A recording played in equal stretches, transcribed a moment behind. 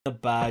the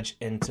badge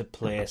into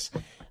place.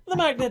 The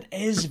magnet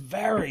is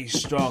very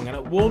strong and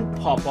it won't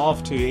pop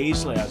off too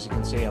easily. As you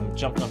can see, I'm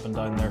jumping up and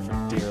down there for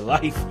dear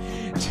life.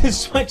 To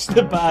switch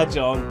the badge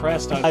on,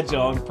 press down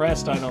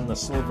on the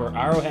silver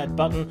arrowhead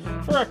button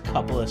for a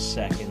couple of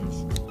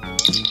seconds.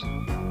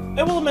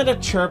 It will emit a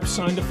chirp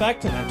sound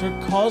effect and enter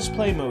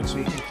cosplay mode, so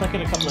you can click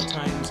it a couple of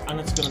times and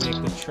it's going to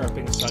make the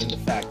chirping sound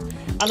effect.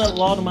 And it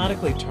will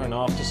automatically turn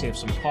off to save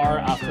some power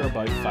after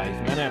about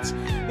 5 minutes.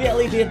 The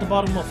LED at the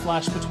bottom will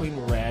flash between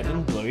red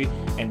and blue,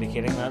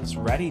 indicating that it's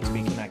ready to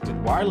be connected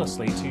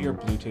wirelessly to your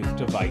Bluetooth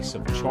device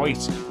of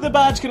choice. The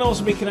badge can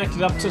also be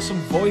connected up to some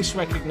voice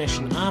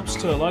recognition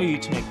apps to allow you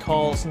to make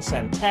calls and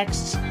send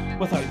texts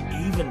without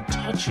even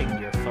touching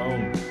your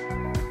phone.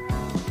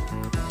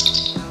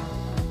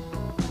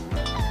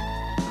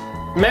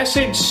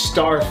 Message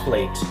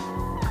Starfleet.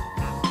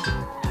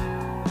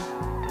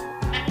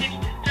 Message to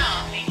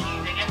Starfleet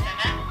using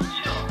SMS.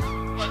 Sure.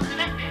 What's the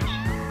message?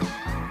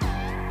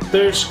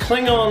 There's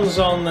Klingons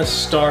on the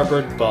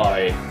starboard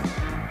bow.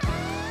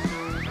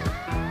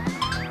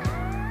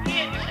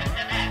 Here's your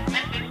SMS.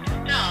 Message to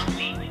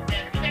Starfleet.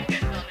 There's Klingons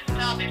on the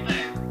starboard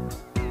bow.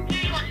 Do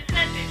you want to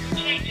send it or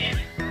change it?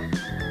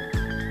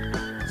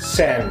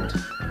 Send.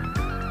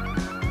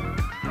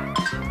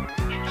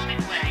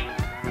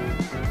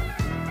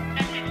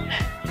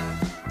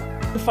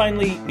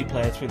 Finally, we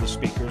play it through the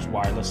speakers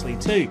wirelessly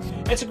too.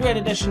 It's a great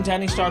addition to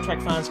any Star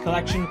Trek fans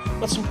collection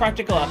with some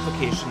practical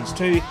applications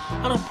too,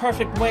 and a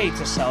perfect way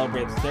to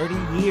celebrate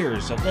 30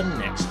 years of the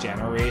next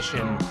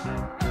generation.